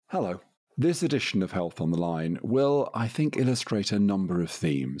Hello. This edition of Health on the Line will, I think, illustrate a number of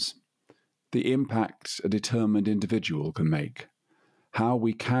themes. The impact a determined individual can make, how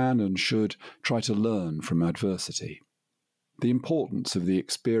we can and should try to learn from adversity, the importance of the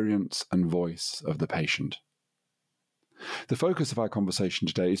experience and voice of the patient. The focus of our conversation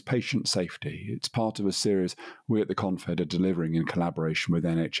today is patient safety. It's part of a series we at the Confed are delivering in collaboration with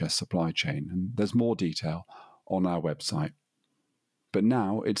NHS Supply Chain, and there's more detail on our website. But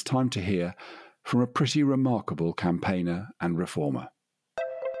now it's time to hear from a pretty remarkable campaigner and reformer.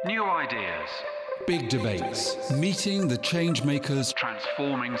 New ideas. Big debates. Meeting the change makers.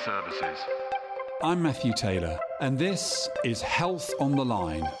 Transforming services. I'm Matthew Taylor, and this is Health on the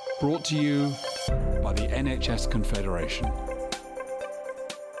Line, brought to you by the NHS Confederation.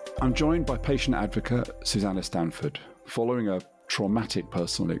 I'm joined by patient advocate Susanna Stanford. Following a traumatic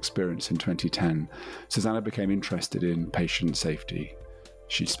personal experience in 2010, Susanna became interested in patient safety.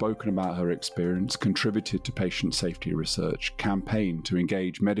 She's spoken about her experience, contributed to patient safety research, campaigned to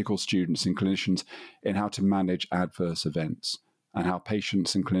engage medical students and clinicians in how to manage adverse events, and how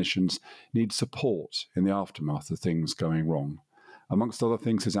patients and clinicians need support in the aftermath of things going wrong. Amongst other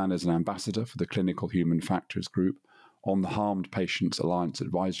things, Susanna is an ambassador for the Clinical Human Factors Group, on the Harmed Patients Alliance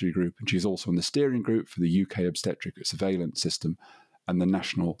Advisory Group, and she's also on the steering group for the UK Obstetric Surveillance System and the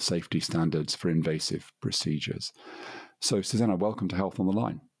National Safety Standards for Invasive Procedures. So, Susanna, welcome to Health on the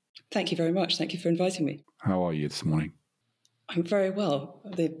Line. Thank you very much. Thank you for inviting me. How are you this morning? I'm very well.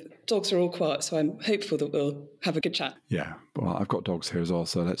 The dogs are all quiet, so I'm hopeful that we'll have a good chat. Yeah, well, I've got dogs here as well,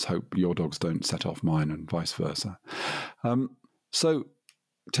 so let's hope your dogs don't set off mine and vice versa. So,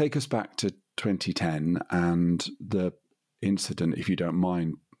 take us back to 2010 and the incident, if you don't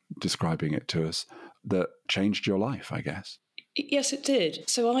mind describing it to us, that changed your life, I guess. Yes, it did.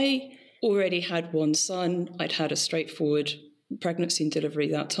 So I already had one son. I'd had a straightforward pregnancy and delivery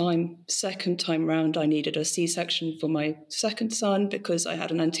that time. Second time round, I needed a C-section for my second son because I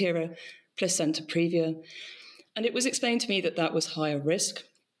had an anterior placenta previa. And it was explained to me that that was higher risk.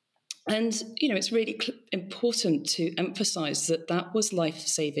 And, it's really important to emphasize that that was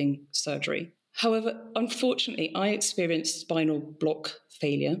life-saving surgery. However, unfortunately, I experienced spinal block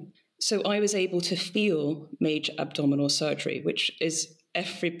failure. So I was able to feel major abdominal surgery, which is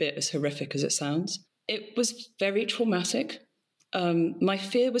every bit as horrific as it sounds. It was very traumatic. My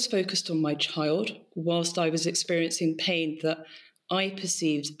fear was focused on my child whilst I was experiencing pain that I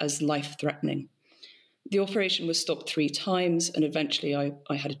perceived as life-threatening. The operation was stopped 3 times, and eventually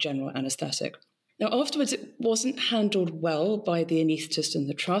I had a general anaesthetic. Now, afterwards, it wasn't handled well by the anaesthetist and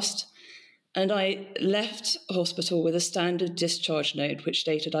the trust, and I left hospital with a standard discharge note which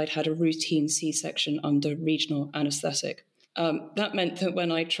stated I'd had a routine C-section under regional anaesthetic. That meant that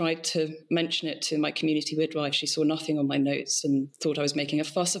when I tried to mention it to my community midwife, she saw nothing on my notes and thought I was making a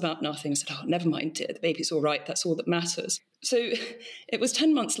fuss about nothing and said, "Oh, never mind, dear, the baby's all right, that's all that matters." So it was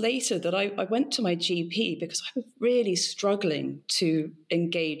 10 months later that I went to my GP because I was really struggling to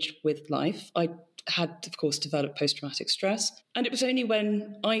engage with life. I had, of course, developed post-traumatic stress. And it was only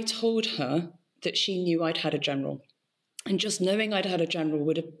when I told her that she knew I'd had a general. And just knowing I'd had a general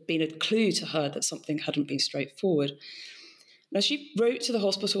would have been a clue to her that something hadn't been straightforward. Now, she wrote to the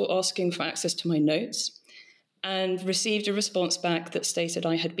hospital asking for access to my notes and received a response back that stated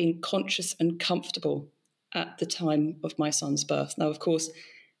I had been conscious and comfortable at the time of my son's birth. Now, of course,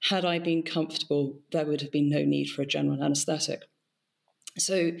 had I been comfortable, there would have been no need for a general anaesthetic.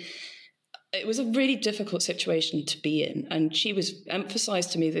 So it was a really difficult situation to be in. And she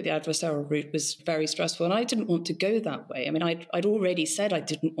emphasised to me that the adversarial route was very stressful. And I didn't want to go that way. I mean, I'd already said I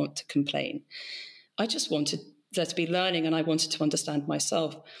didn't want to complain. I just wanted there to be learning and I wanted to understand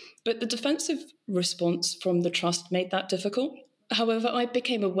myself. But the defensive response from the trust made that difficult. However, I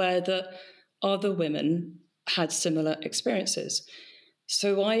became aware that other women had similar experiences.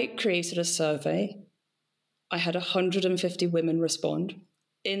 So I created a survey. I had 150 women respond,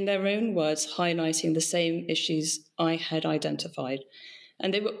 in their own words, highlighting the same issues I had identified.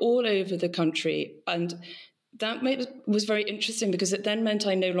 And they were all over the country. And that was very interesting because it then meant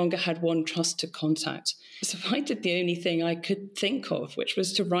I no longer had one trust to contact. So I did the only thing I could think of, which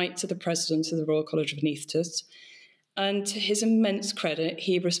was to write to the president of the Royal College of Anaesthetists. And to his immense credit,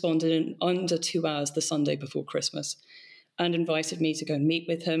 he responded in under 2 hours the Sunday before Christmas and invited me to go and meet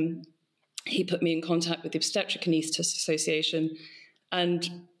with him. He put me in contact with the Obstetric Anaesthetists Association.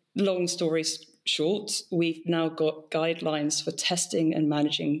 And long story short, we've now got guidelines for testing and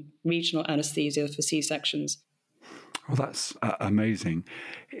managing regional anaesthesia for C-sections. Well, that's amazing.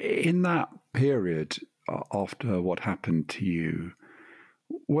 In that period, after what happened to you,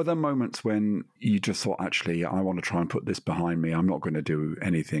 Were there moments when you just thought, actually, I want to try and put this behind me, I'm not going to do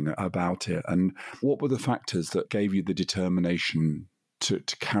anything about it? And what were the factors that gave you the determination to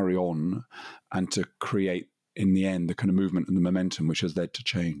carry on and to create, in the end, the kind of movement and the momentum which has led to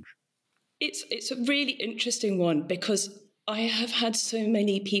change? It's a really interesting one, because I have had so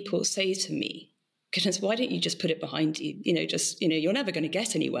many people say to me, goodness, why don't you just put it behind you? You're never going to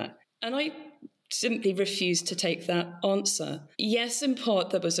get anywhere. And I simply refused to take that answer. Yes, in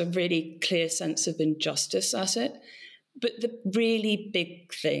part, there was a really clear sense of injustice at it. But the really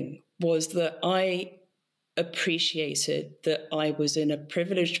big thing was that I appreciated that I was in a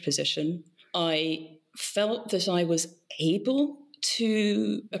privileged position. I felt that I was able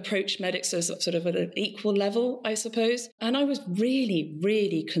to approach medics as sort of at an equal level, I suppose. And I was really,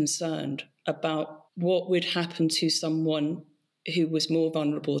 really concerned about what would happen to someone who was more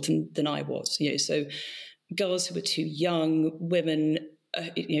vulnerable than I was. So girls who were too young, women,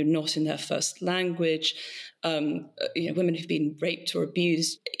 not in their first language, women who've been raped or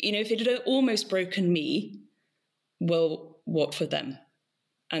abused. If it had almost broken me, well, what for them?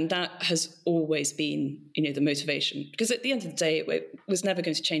 And that has always been, the motivation. Because at the end of the day, it was never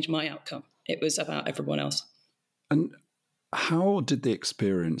going to change my outcome. It was about everyone else. And how did the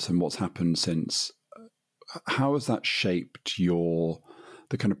experience and what's happened since, how has that shaped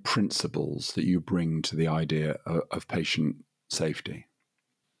the kind of principles that you bring to the idea of patient safety?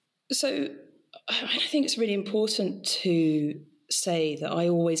 So I think it's really important to say that I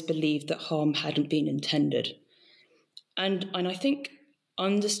always believed that harm hadn't been intended. And I think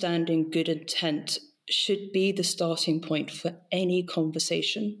understanding good intent should be the starting point for any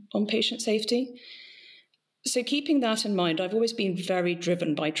conversation on patient safety. So keeping that in mind, I've always been very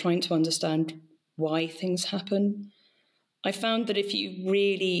driven by trying to understand why things happen. I found that if you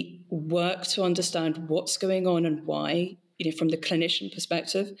really work to understand what's going on and why, from the clinician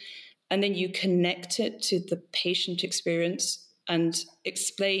perspective, and then you connect it to the patient experience and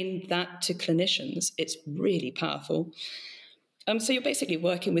explain that to clinicians, it's really powerful. So you're basically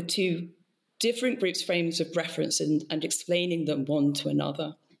working with two different groups' frames of reference and explaining them one to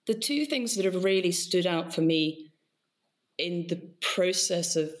another. The two things that have really stood out for me in the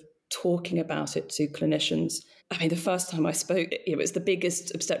process of talking about it to clinicians, the first time I spoke, it was the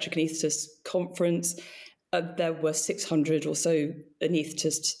biggest obstetric anaesthetist conference. There were 600 or so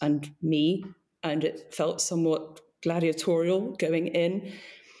anaesthetists and me, and it felt somewhat gladiatorial going in.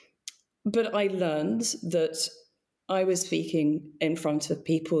 But I learned that I was speaking in front of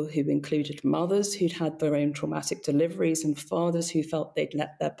people who included mothers who'd had their own traumatic deliveries and fathers who felt they'd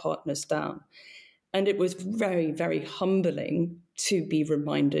let their partners down. And it was very, very humbling to be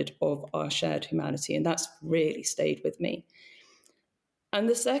reminded of our shared humanity. And that's really stayed with me. And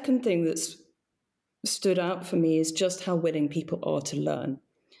the second thing that's stood out for me is just how willing people are to learn.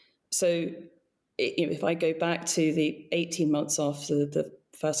 So if I go back to the 18 months after the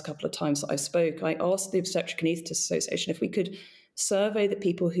first couple of times that I spoke, I asked the Obstetric Anaesthetists Association if we could survey the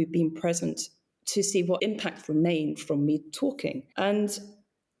people who'd been present to see what impact remained from me talking. And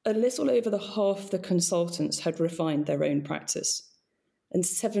a little over the half the consultants had refined their own practice, and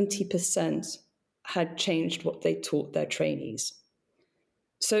 70% had changed what they taught their trainees.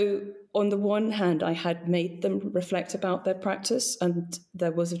 So on the one hand, I had made them reflect about their practice, and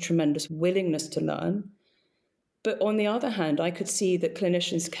there was a tremendous willingness to learn. But on the other hand, I could see that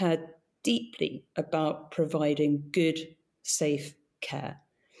clinicians cared deeply about providing good, safe care.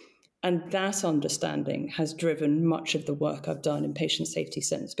 And that understanding has driven much of the work I've done in patient safety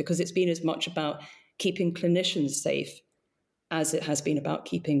since, because it's been as much about keeping clinicians safe as it has been about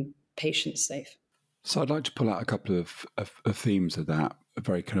keeping patients safe. So I'd like to pull out a couple of themes of that, a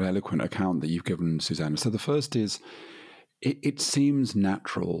very kind of eloquent account that you've given, Susanna. So the first is, it seems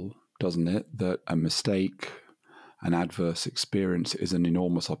natural, doesn't it, that a mistake, an adverse experience is an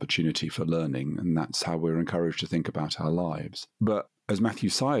enormous opportunity for learning, and that's how we're encouraged to think about our lives. But as Matthew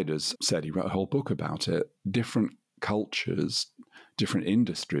Syed has said, he wrote a whole book about it, different cultures, different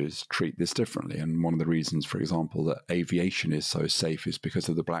industries treat this differently. And one of the reasons, for example, that aviation is so safe is because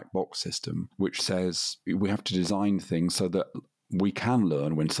of the black box system, which says we have to design things so that we can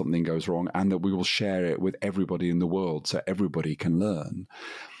learn when something goes wrong, and that we will share it with everybody in the world so everybody can learn.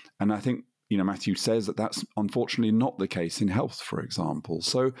 And I think, Matthew says that that's unfortunately not the case in health, for example.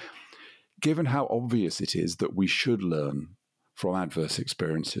 So given how obvious it is that we should learn from adverse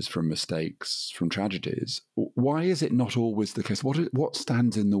experiences, from mistakes, from tragedies, why is it not always the case? What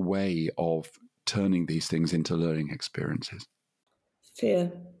stands in the way of turning these things into learning experiences?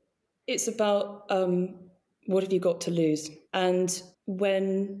 Fear. It's about what have you got to lose? And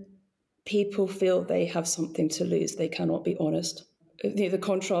when people feel they have something to lose, they cannot be honest. the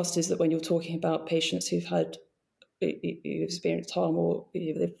contrast is that when you're talking about patients who've experienced harm or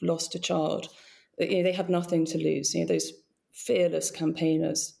they've lost a child, they have nothing to lose. Those fearless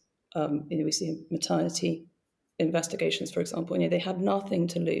campaigners, we see in maternity investigations, for example, they have nothing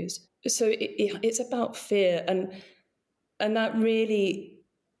to lose. So it's about fear, and that really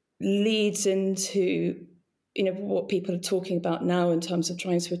leads into what people are talking about now in terms of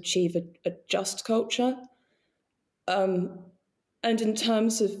trying to achieve a just culture, and in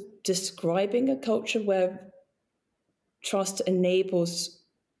terms of describing a culture where trust enables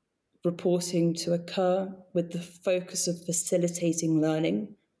reporting to occur with the focus of facilitating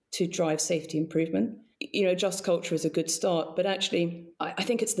learning to drive safety improvement. Just culture is a good start, but actually I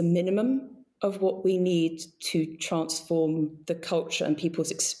think it's the minimum of what we need to transform the culture and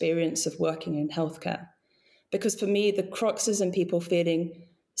people's experience of working in healthcare. Because for me, the crux is in people feeling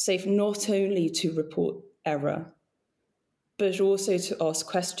safe not only to report error, but also to ask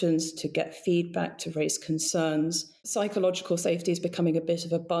questions, to get feedback, to raise concerns. Psychological safety is becoming a bit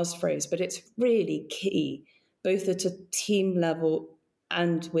of a buzz phrase, but it's really key, both at a team level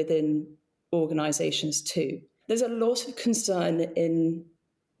and within organisations too. There's a lot of concern in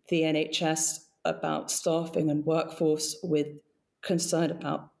the NHS about staffing and workforce, with concern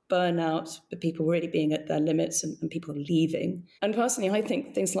about burnout, but people really being at their limits and people leaving. And personally, I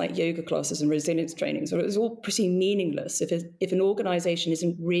think things like yoga classes and resilience trainings, it's all pretty meaningless if an organisation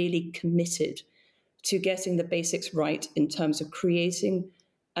isn't really committed to getting the basics right in terms of creating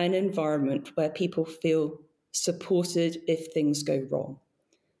an environment where people feel supported if things go wrong.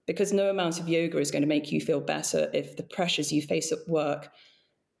 Because no amount of yoga is going to make you feel better if the pressures you face at work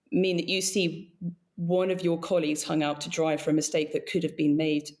mean that you see one of your colleagues hung out to dry for a mistake that could have been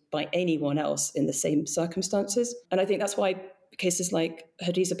made by anyone else in the same circumstances. And I think that's why cases like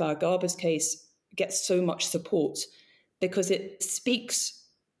Hadiza Bawa-Garba's case get so much support, because it speaks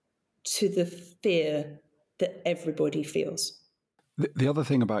to the fear that everybody feels. The other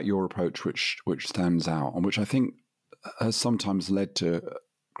thing about your approach which stands out, and which I think has sometimes led to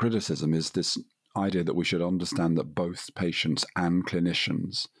criticism, is this idea that we should understand that both patients and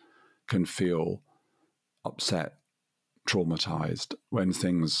clinicians can feel upset, traumatized when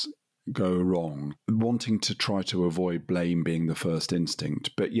things go wrong, wanting to try to avoid blame being the first instinct.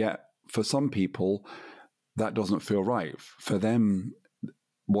 But yet, for some people, that doesn't feel right. For them,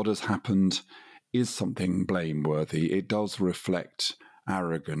 what has happened is something blameworthy. It does reflect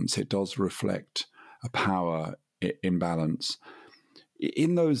arrogance. It does reflect a power imbalance.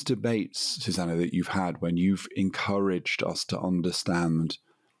 In those debates, Susanna, that you've had when you've encouraged us to understand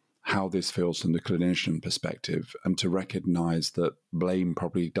how this feels from the clinician perspective and to recognize that blame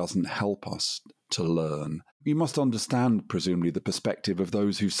probably doesn't help us to learn, you must understand, presumably, the perspective of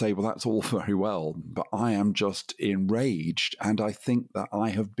those who say, well, that's all very well, but I am just enraged and I think that I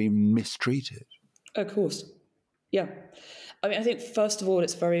have been mistreated. Of course. Yeah. I mean, I think, first of all,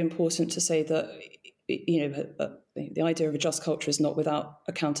 it's very important to say that, the idea of a just culture is not without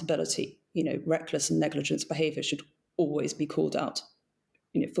accountability. Reckless and negligent behaviour should always be called out.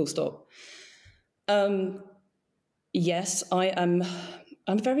 Full stop. Yes, I'm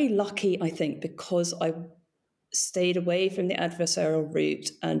very lucky, I think, because I stayed away from the adversarial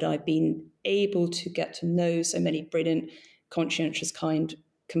route and I've been able to get to know so many brilliant, conscientious, kind,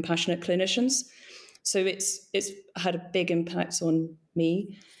 compassionate clinicians. So it's had a big impact on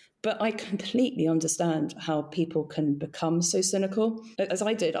me. But I completely understand how people can become so cynical. As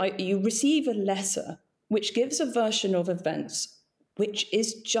I did, you receive a letter which gives a version of events which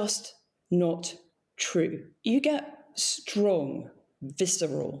is just not true. You get strong,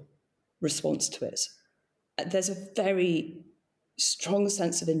 visceral response to it. There's a very strong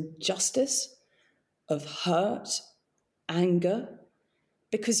sense of injustice, of hurt, anger,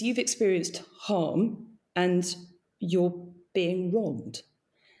 because you've experienced harm and you're being wronged.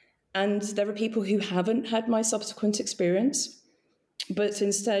 And there are people who haven't had my subsequent experience, but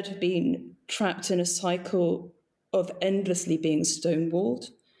instead have been trapped in a cycle of endlessly being stonewalled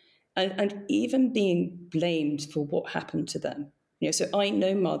and even being blamed for what happened to them. So I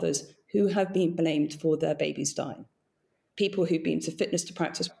know mothers who have been blamed for their babies dying, people who've been to fitness to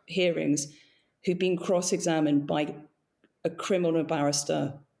practice hearings, who've been cross-examined by a criminal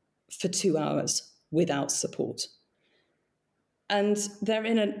barrister for 2 hours without support. And they're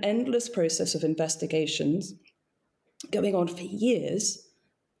in an endless process of investigations going on for years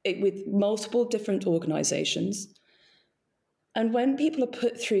with multiple different organizations. And when people are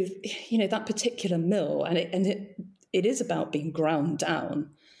put through, that particular mill, and it is about being ground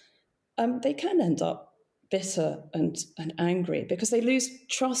down, they can end up bitter and angry because they lose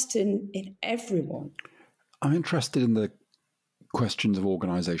trust in everyone. I'm interested in the questions of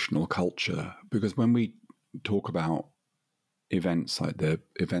organizational culture, because when we talk about events like the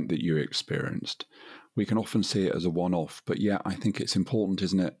event that you experienced, we can often see it as a one-off, but yeah, I think it's important,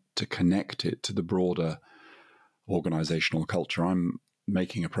 isn't it, to connect it to the broader organizational culture. I'm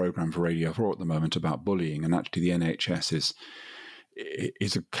making a program for Radio 4 at the moment about bullying, and actually the NHS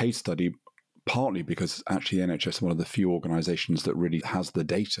is a case study, partly because actually the NHS is one of the few organizations that really has the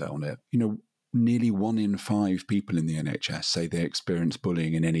data on it. You know, nearly 1 in 5 people in the NHS say they experience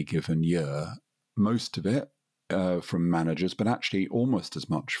bullying in any given year, most of it from managers, but actually almost as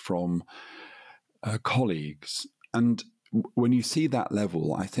much from colleagues. And when you see that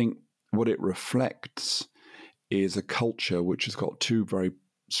level, I think what it reflects is a culture which has got 2 very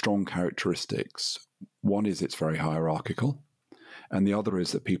strong characteristics. One is it's very hierarchical, and the other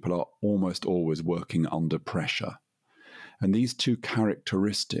is that people are almost always working under pressure. And these 2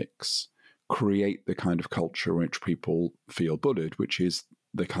 characteristics create the kind of culture in which people feel bullied, which is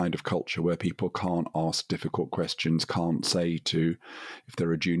the kind of culture where people can't ask difficult questions, can't say to, if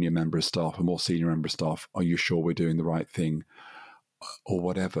they're a junior member of staff, a more senior member of staff, are you sure we're doing the right thing, or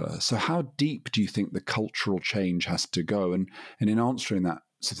whatever. So how deep do you think the cultural change has to go? And in answering that,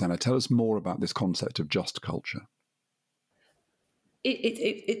 Susanna, tell us more about this concept of just culture.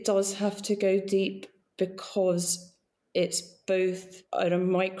 It does have to go deep, because it's both at a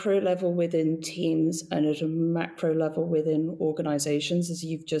micro level within teams and at a macro level within organizations, as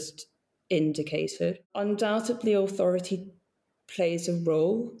you've just indicated. Undoubtedly, authority plays a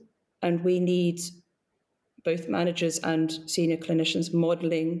role, and we need both managers and senior clinicians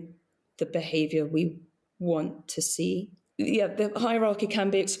modeling the behavior we want to see. Yeah, the hierarchy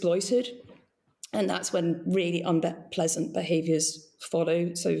can be exploited, and that's when really unpleasant behaviors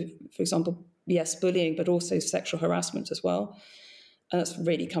follow. So, for example, yes, bullying, but also sexual harassment as well. And that's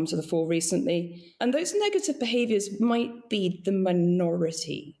really come to the fore recently. And those negative behaviors might be the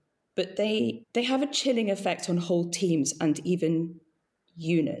minority, but they have a chilling effect on whole teams and even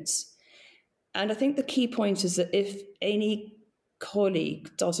units. And I think the key point is that if any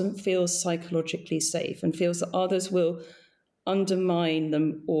colleague doesn't feel psychologically safe and feels that others will undermine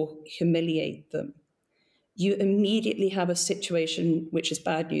them or humiliate them, you immediately have a situation which is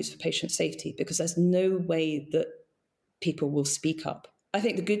bad news for patient safety, because there's no way that people will speak up. I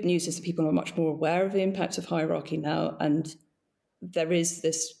think the good news is that people are much more aware of the impact of hierarchy now, and there is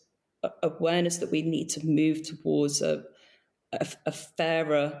this awareness that we need to move towards a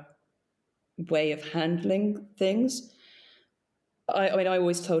fairer way of handling things. I mean, I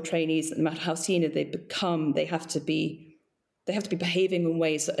always tell trainees that no matter how senior they become, they have to be behaving in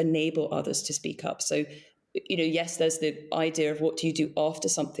ways that enable others to speak up. So, you know, yes, there's the idea of what do you do after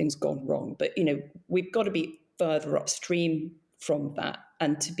something's gone wrong, but, you know, we've got to be further upstream from that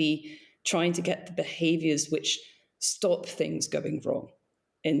and to be trying to get the behaviors which stop things going wrong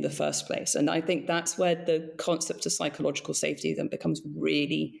in the first place. And I think that's where the concept of psychological safety then becomes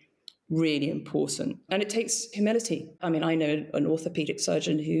really, really important. And it takes humility. I mean, I know an orthopedic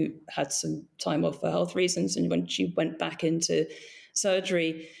surgeon who had some time off for health reasons, and when she went back into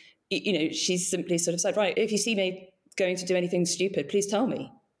surgery, you know, she simply sort of said, right, if you see me going to do anything stupid, please tell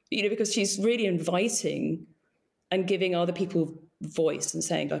me, you know, because she's really inviting and giving other people voice and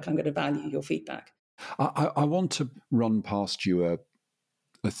saying, like, I'm going to value your feedback. I want to run past you a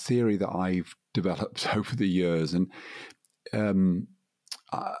theory that I've developed over the years, and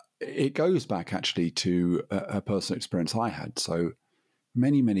it goes back actually to a personal experience I had. So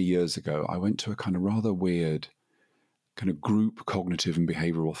many, many years ago, I went to a kind of rather weird kind of group cognitive and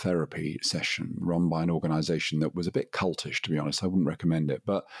behavioral therapy session run by an organization that was a bit cultish, to be honest. I wouldn't recommend it.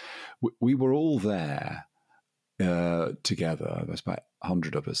 But we were all there together. There's about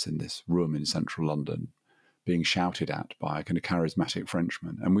 100 of us in this room in central London being shouted at by a kind of charismatic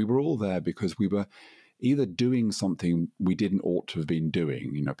Frenchman. And we were all there because we were either doing something we didn't ought to have been doing,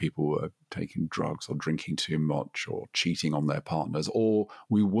 you know, people were taking drugs or drinking too much or cheating on their partners, or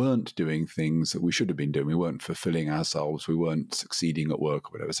we weren't doing things that we should have been doing. We weren't fulfilling ourselves. We weren't succeeding at work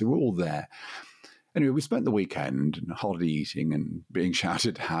or whatever. So we're all there. Anyway, we spent the weekend hardly eating and being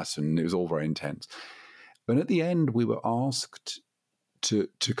shouted at, and it was all very intense. But at the end, we were asked to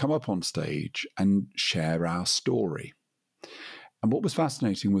come up on stage and share our story. And what was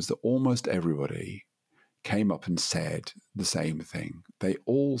fascinating was that almost everybody came up and said the same thing. They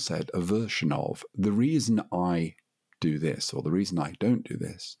all said a version of, the reason I do this or the reason I don't do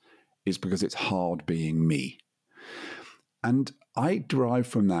this is because it's hard being me. And I derive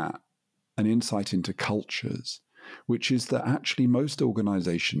from that an insight into cultures, which is that actually most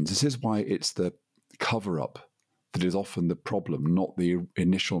organizations, this is why it's the cover-up that is often the problem, not the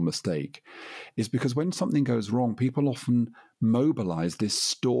initial mistake, is because when something goes wrong, people often mobilize this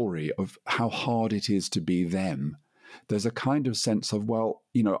story of how hard it is to be them. There's a kind of sense of, well,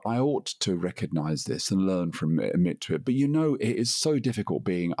 I ought to recognize this and learn from it, admit to it. But it is so difficult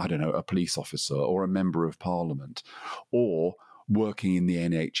being, I don't know, a police officer or a member of parliament or working in the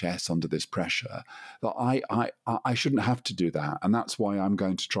NHS under this pressure that I shouldn't have to do that. And that's why I'm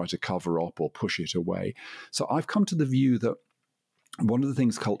going to try to cover up or push it away. So I've come to the view that one of the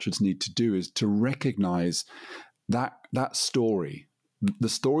things cultures need to do is to recognize that story, the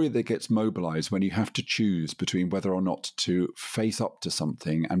story that gets mobilized when you have to choose between whether or not to face up to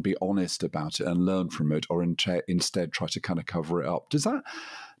something and be honest about it and learn from it, or instead try to kind of cover it up. Does that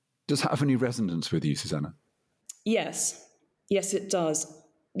have any resonance with you, Susanna? Yes, it does.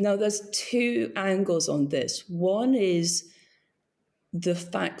 Now, there's two angles on this. One is the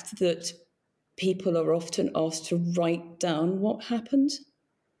fact that people are often asked to write down what happened.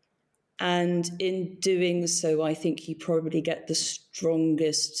 And in doing so, I think you probably get the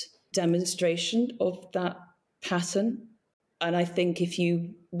strongest demonstration of that pattern. And I think if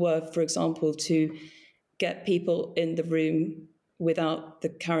you were, for example, to get people in the room without the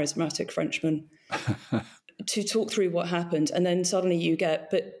charismatic Frenchman to talk through what happened, and then suddenly you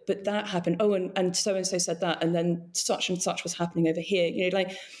get, but that happened. Oh, and so-and-so said that, and then such and such was happening over here.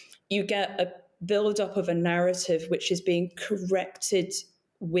 You get a build-up of a narrative which is being corrected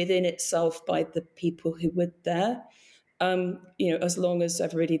within itself by the people who were there, as long as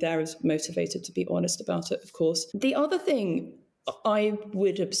everybody there is motivated to be honest about it, of course. The other thing I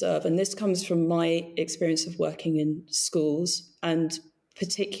would observe, and this comes from my experience of working in schools, and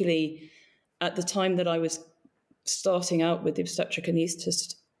particularly at the time that I was starting out with the obstetric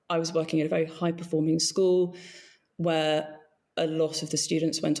anaesthetist, I was working at a very high-performing school where a lot of the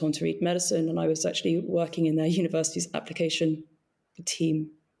students went on to read medicine, and I was actually working in their university's application team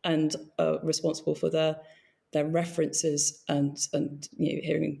and responsible for their references and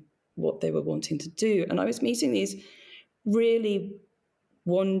hearing what they were wanting to do. And I was meeting these really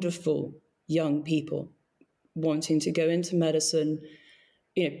wonderful young people wanting to go into medicine,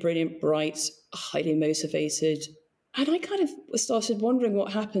 brilliant, bright, highly motivated. And I kind of started wondering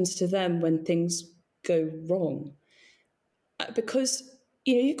what happens to them when things go wrong. Because,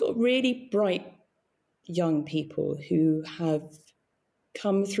 you've got really bright young people who have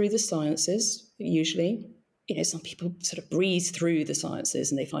come through the sciences, usually. Some people sort of breeze through the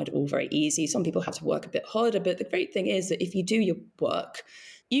sciences and they find it all very easy. Some people have to work a bit harder. But the great thing is that if you do your work,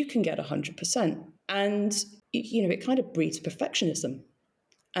 you can get 100%. And, it kind of breeds perfectionism.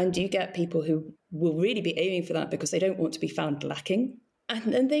 And you get people who will really be aiming for that because they don't want to be found lacking.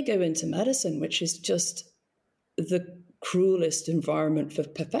 And then they go into medicine, which is just the cruelest environment for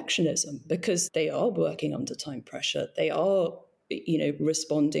perfectionism, because they are working under time pressure. They are,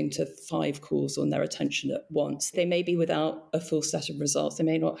 responding to 5 calls on their attention at once. They may be without a full set of results. They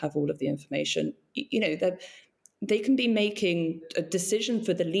may not have all of the information. They can be making a decision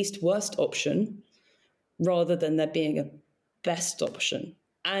for the least worst option rather than there being a best option.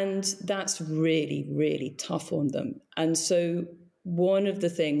 And that's really, really tough on them. And so one of the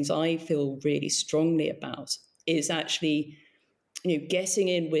things I feel really strongly about is actually, getting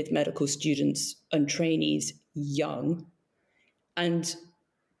in with medical students and trainees young and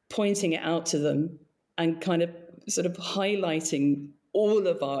pointing it out to them and kind of sort of highlighting all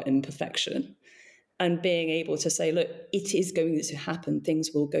of our imperfection and being able to say, look, it is going to happen. Things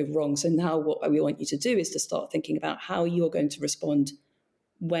will go wrong. So now what we want you to do is to start thinking about how you're going to respond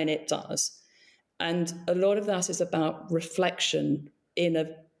when it does. And a lot of that is about reflection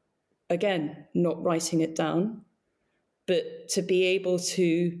again, not writing it down, but to be able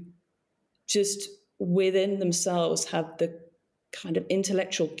to just within themselves have the kind of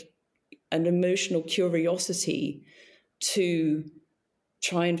intellectual and emotional curiosity to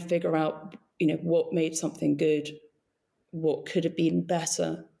try and figure out, what made something good, what could have been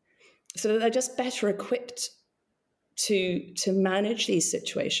better, so that they're just better equipped to manage these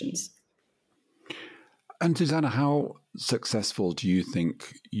situations. And Susanna, how successful do you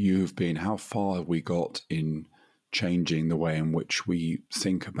think you've been? How far have we got in changing the way in which we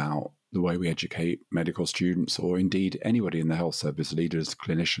think about the way we educate medical students, or indeed anybody in the health service, leaders,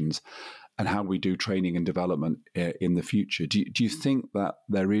 clinicians, and how we do training and development in the future? Do you think that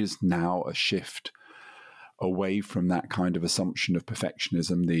there is now a shift away from that kind of assumption of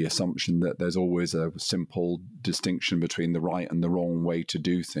perfectionism, the assumption that there's always a simple distinction between the right and the wrong way to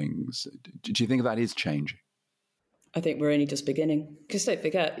do things? Do you think that is changing? I think we're only just beginning. Because don't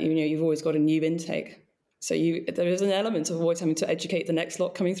forget, you've always got a new intake. So there is an element of always having to educate the next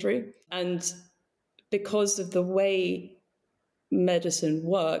lot coming through. And because of the way medicine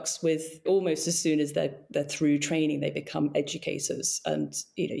works, with almost as soon as they're through training, they become educators. And,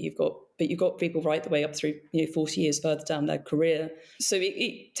 you've got people right the way up through, 40 years further down their career. So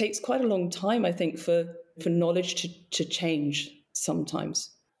it takes quite a long time, I think, for knowledge to change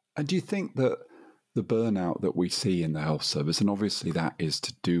sometimes. And do you think that the burnout that we see in the health service, and obviously that is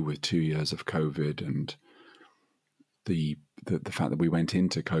to do with 2 years of COVID and the fact that we went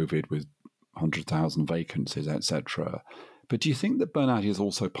into COVID with 100,000 vacancies, etc. But do you think that burnout is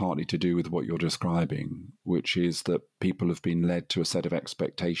also partly to do with what you're describing, which is that people have been led to a set of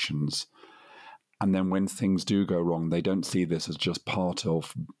expectations, and then when things do go wrong, they don't see this as just part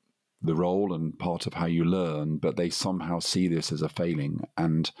of the role and part of how you learn, but they somehow see this as a failing?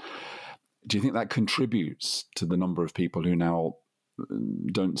 And do you think that contributes to the number of people who now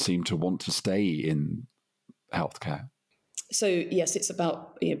don't seem to want to stay in healthcare? So yes, it's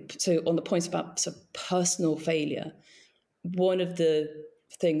about, so on the point about sort of personal failure, one of the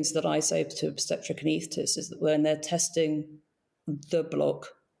things that I say to obstetric anaesthetists is that when they're testing the block,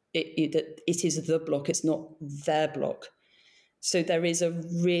 it is the block, it's not their block. So there is a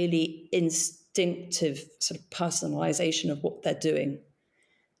really instinctive sort of personalisation of what they're doing.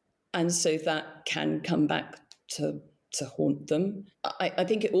 And so that can come back to haunt them. I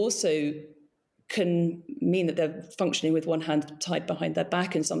think it also can mean that they're functioning with one hand tied behind their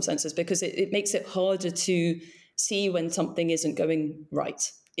back in some senses, because it makes it harder to see when something isn't going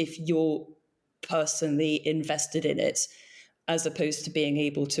right if you're personally invested in it, as opposed to being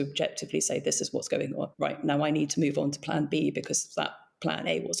able to objectively say, this is what's going on right now, I need to move on to plan B because that plan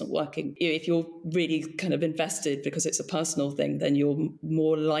A wasn't working. If you're really kind of invested because it's a personal thing, then you're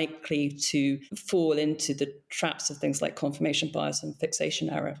more likely to fall into the traps of things like confirmation bias and fixation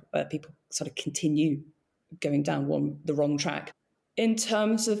error, where people sort of continue going down the wrong track. In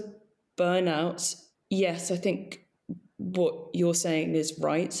terms of burnout, yes, I think what you're saying is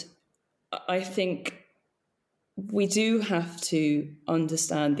right. I think we do have to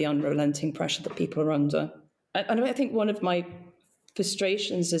understand the unrelenting pressure that people are under. And I think one of my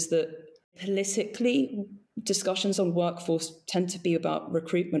frustrations is that politically, discussions on workforce tend to be about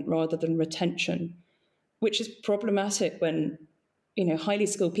recruitment rather than retention, which is problematic when, highly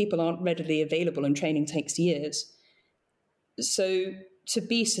skilled people aren't readily available and training takes years. So to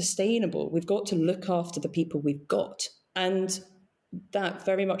be sustainable, we've got to look after the people we've got. And that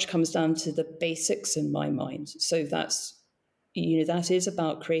very much comes down to the basics in my mind. So that is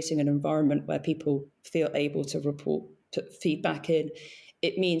about creating an environment where people feel able to report, put feedback in.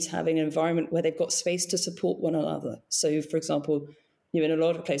 It means having an environment where they've got space to support one another. So, for example, in a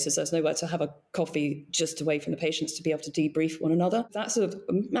lot of places, there's nowhere to have a coffee just away from the patients to be able to debrief one another. That's a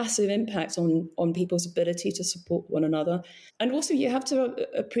massive impact on people's ability to support one another. And also, you have to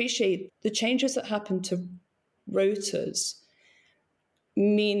appreciate the changes that happen to rotas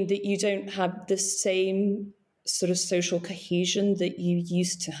mean that you don't have the same sort of social cohesion that you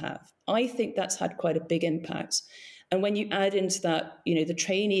used to have. I think that's had quite a big impact. And when you add into that, the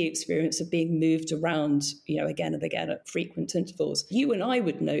trainee experience of being moved around, again and again at frequent intervals, you and I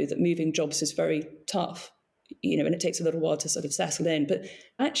would know that moving jobs is very tough, and it takes a little while to sort of settle in. But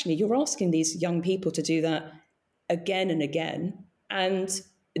actually, you're asking these young people to do that again and again, and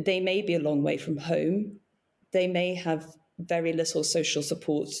they may be a long way from home. They may have very little social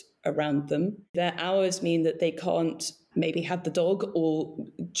support around them. Their hours mean that they can't maybe have the dog or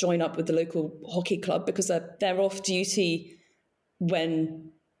join up with the local hockey club because they're off duty when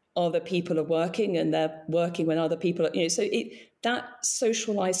other people are working, and they're working when other people are, so that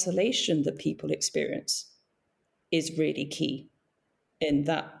social isolation that people experience is really key in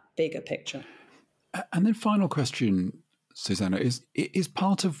that bigger picture. And then final question, Susanna, is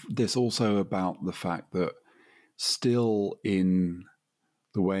part of this also about the fact that still in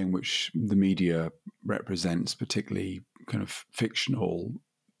the way in which the media represents particularly kind of fictional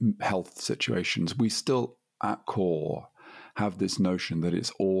health situations, we still at core have this notion that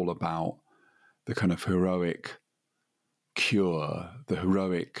it's all about the kind of heroic cure, the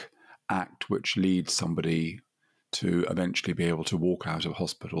heroic act which leads somebody to eventually be able to walk out of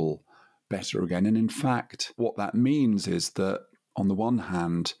hospital better again. And in fact, what that means is that on the one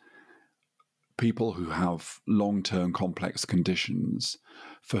hand, people who have long-term complex conditions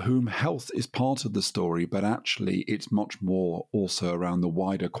for whom health is part of the story, but actually it's much more also around the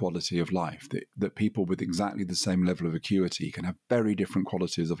wider quality of life, that people with exactly the same level of acuity can have very different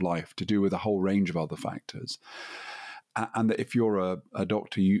qualities of life to do with a whole range of other factors. And that if you're a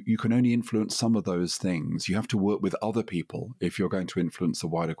doctor, you can only influence some of those things. You have to work with other people if you're going to influence the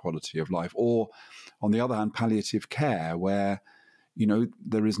wider quality of life. Or, on the other hand, palliative care, where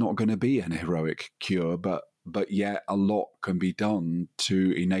there is not going to be an heroic cure, but yet a lot can be done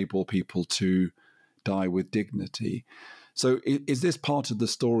to enable people to die with dignity. So is this part of the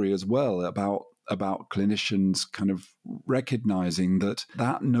story as well about clinicians kind of recognizing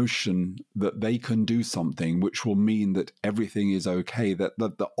that notion that they can do something which will mean that everything is okay, that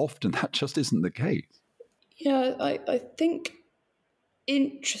often that just isn't the case? Yeah, I think,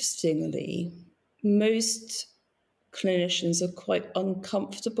 interestingly, most clinicians are quite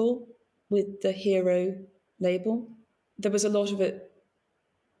uncomfortable with the hero label. There was a lot of it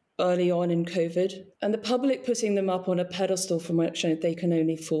early on in COVID, and the public putting them up on a pedestal from which they can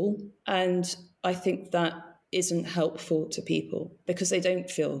only fall. And I think that isn't helpful to people because they don't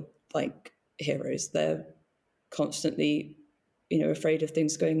feel like heroes. They're constantly, afraid of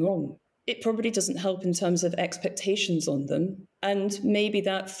things going wrong. It probably doesn't help in terms of expectations on them. And maybe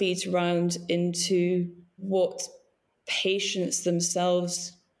that feeds around into what patients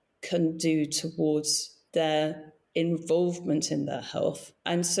themselves can do towards their involvement in their health.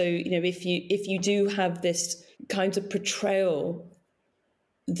 And so, if you do have this kind of portrayal,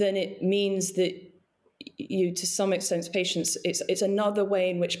 then it means that to some extent, patients, it's another way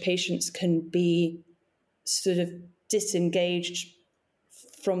in which patients can be sort of disengaged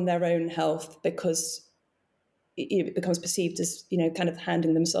from their own health because it becomes perceived as, kind of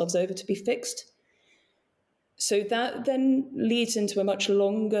handing themselves over to be fixed. So that then leads into a much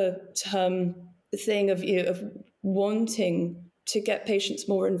longer term thing of wanting to get patients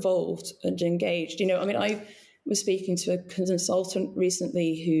more involved and engaged. I was speaking to a consultant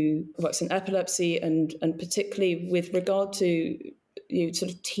recently who works in epilepsy and particularly with regard to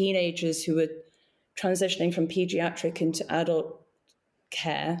sort of teenagers who are transitioning from pediatric into adult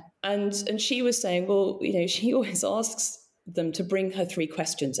care. And she was saying, well, she always asks them to bring her 3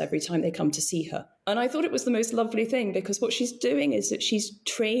 questions every time they come to see her. And I thought it was the most lovely thing because what she's doing is that she's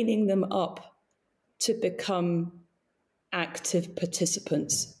training them up to become active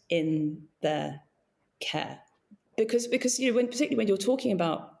participants in their care. Because particularly when you're talking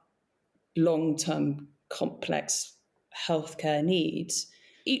about long-term complex healthcare needs,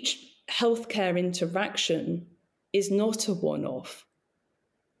 each healthcare interaction is not a one-off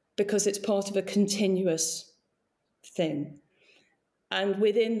because it's part of a continuous thing. And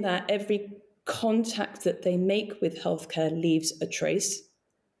within that, every contact that they make with healthcare leaves a trace,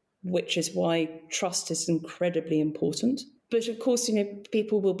 which is why trust is incredibly important. But of course,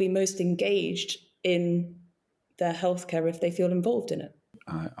 people will be most engaged in their healthcare if they feel involved in it.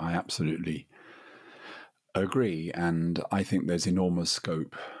 I absolutely agree. And I think there's enormous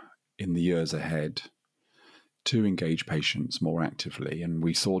scope in the years ahead to engage patients more actively. And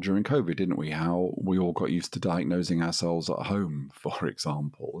we saw during COVID, didn't we, how we all got used to diagnosing ourselves at home, for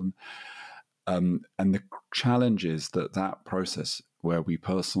example. And the challenge is that process where we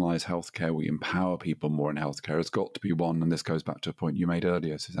personalize healthcare, we empower people more in healthcare, has got to be one, and this goes back to a point you made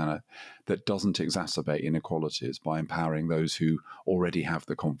earlier, Susanna, that doesn't exacerbate inequalities by empowering those who already have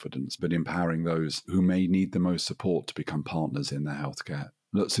the confidence, but empowering those who may need the most support to become partners in their healthcare.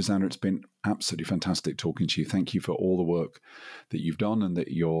 Look, Susanna, it's been absolutely fantastic talking to you. Thank you for all the work that you've done and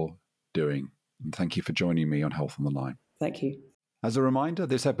that you're doing. And thank you for joining me on Health on the Line. Thank you. As a reminder,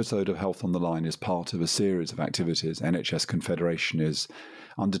 this episode of Health on the Line is part of a series of activities NHS Confederation is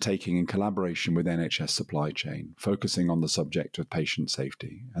undertaking in collaboration with NHS Supply Chain, focusing on the subject of patient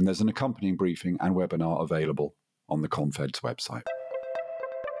safety. And there's an accompanying briefing and webinar available on the Confed's website.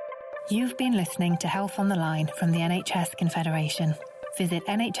 You've been listening to Health on the Line from the NHS Confederation. Visit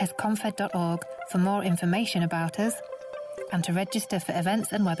nhsconfed.org for more information about us and to register for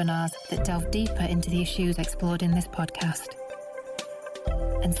events and webinars that delve deeper into the issues explored in this podcast.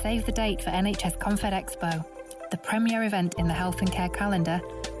 And save the date for NHS Confed Expo, the premier event in the health and care calendar,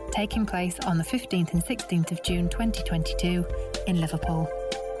 taking place on the 15th and 16th of June 2022 in Liverpool.